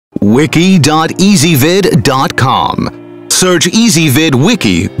wiki.ezvid.com. Search EasyVid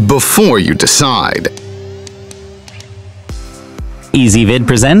Wiki before you decide. EasyVid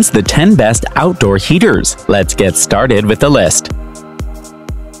presents the 10 best outdoor heaters. Let's get started with the list.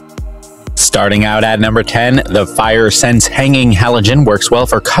 Starting out at number 10, the FireSense hanging halogen works well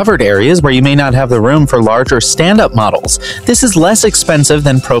for covered areas where you may not have the room for larger stand-up models. This is less expensive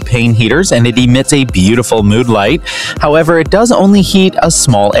than propane heaters and it emits a beautiful mood light. However, it does only heat a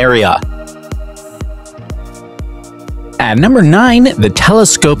small area. At number 9, the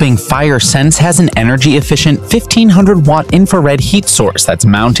telescoping FireSense has an energy-efficient 1500-watt infrared heat source that's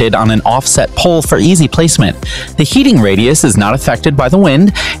mounted on an offset pole for easy placement. The heating radius is not affected by the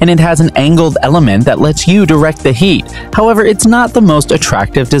wind, and it has an angled element that lets you direct the heat. However, it's not the most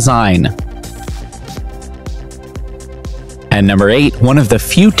attractive design. At number 8, one of the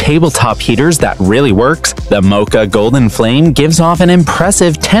few tabletop heaters that really works, the Mocha Golden Flame gives off an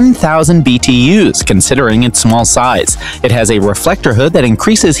impressive 10,000 BTUs, considering its small size. It has a reflector hood that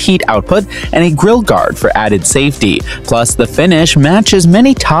increases heat output and a grill guard for added safety. Plus, the finish matches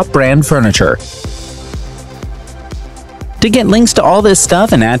many top brand furniture. To get links to all this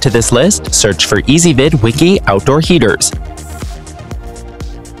stuff and add to this list, search for EasyVid Wiki Outdoor Heaters.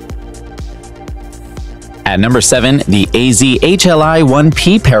 At number 7, the AZ-HLI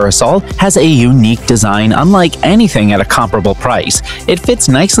 1P Parasol has a unique design unlike anything at a comparable price. It fits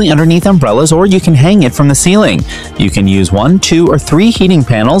nicely underneath umbrellas or you can hang it from the ceiling. You can use 1, 2, or 3 heating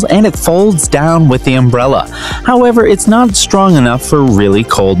panels and it folds down with the umbrella. However, it's not strong enough for really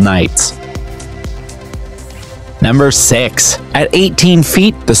cold nights. Number 6. At 18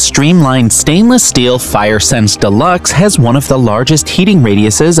 feet, the streamlined stainless steel FireSense Deluxe has one of the largest heating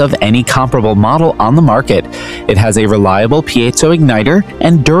radiuses of any comparable model on the market. It has a reliable piezo igniter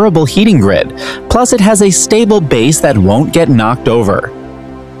and durable heating grid. Plus, it has a stable base that won't get knocked over.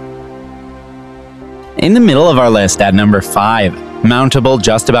 In the middle of our list at number 5, mountable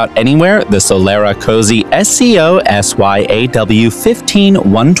just about anywhere, the Solera Cozy SCO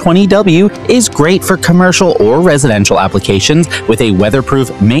SYAW15120W is great for commercial or residential applications with a weatherproof,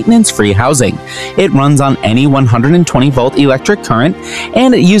 maintenance-free housing. It runs on any 120-volt electric current,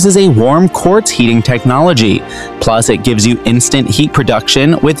 and it uses a warm quartz heating technology. Plus, it gives you instant heat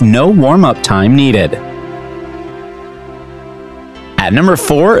production with no warm-up time needed. At number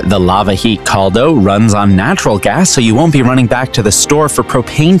 4, the LavaHeat Caldo runs on natural gas, so you won't be running back to the store for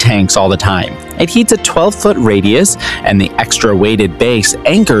propane tanks all the time. It heats a 12-foot radius, and the extra weighted base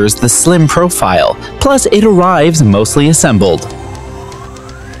anchors the slim profile. Plus, it arrives mostly assembled.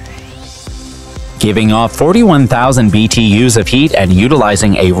 Giving off 41,000 BTUs of heat and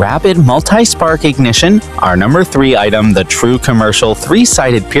utilizing a rapid multi-spark ignition, our number 3 item, the True Commercial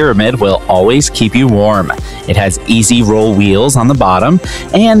 3-sided pyramid, will always keep you warm. It has easy roll wheels on the bottom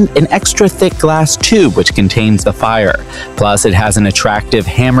and an extra thick glass tube which contains the fire. Plus, it has an attractive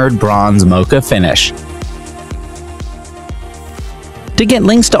hammered bronze mocha finish. To get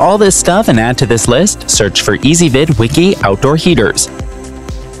links to all this stuff and add to this list, search for EasyVid Wiki Outdoor Heaters.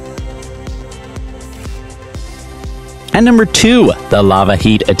 At number 2, the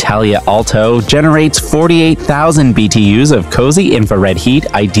LavaHeat Italia Alto generates 48,000 BTUs of cozy infrared heat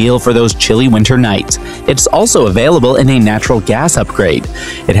ideal for those chilly winter nights. It's also available in a natural gas upgrade.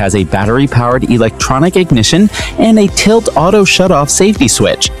 It has a battery-powered electronic ignition and a tilt auto shutoff safety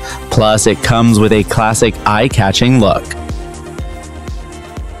switch. Plus, it comes with a classic eye-catching look.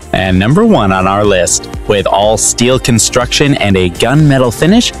 And number 1 on our list, with all steel construction and a gunmetal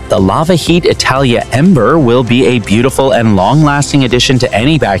finish, the LavaHeat Italia Ember will be a beautiful and long-lasting addition to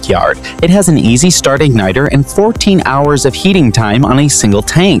any backyard. It has an easy start igniter and 14 hours of heating time on a single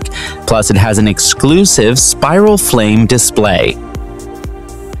tank. Plus, it has an exclusive spiral flame display.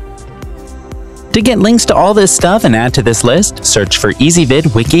 To get links to all this stuff and add to this list, search for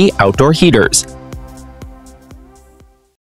EasyVid Wiki Outdoor Heaters.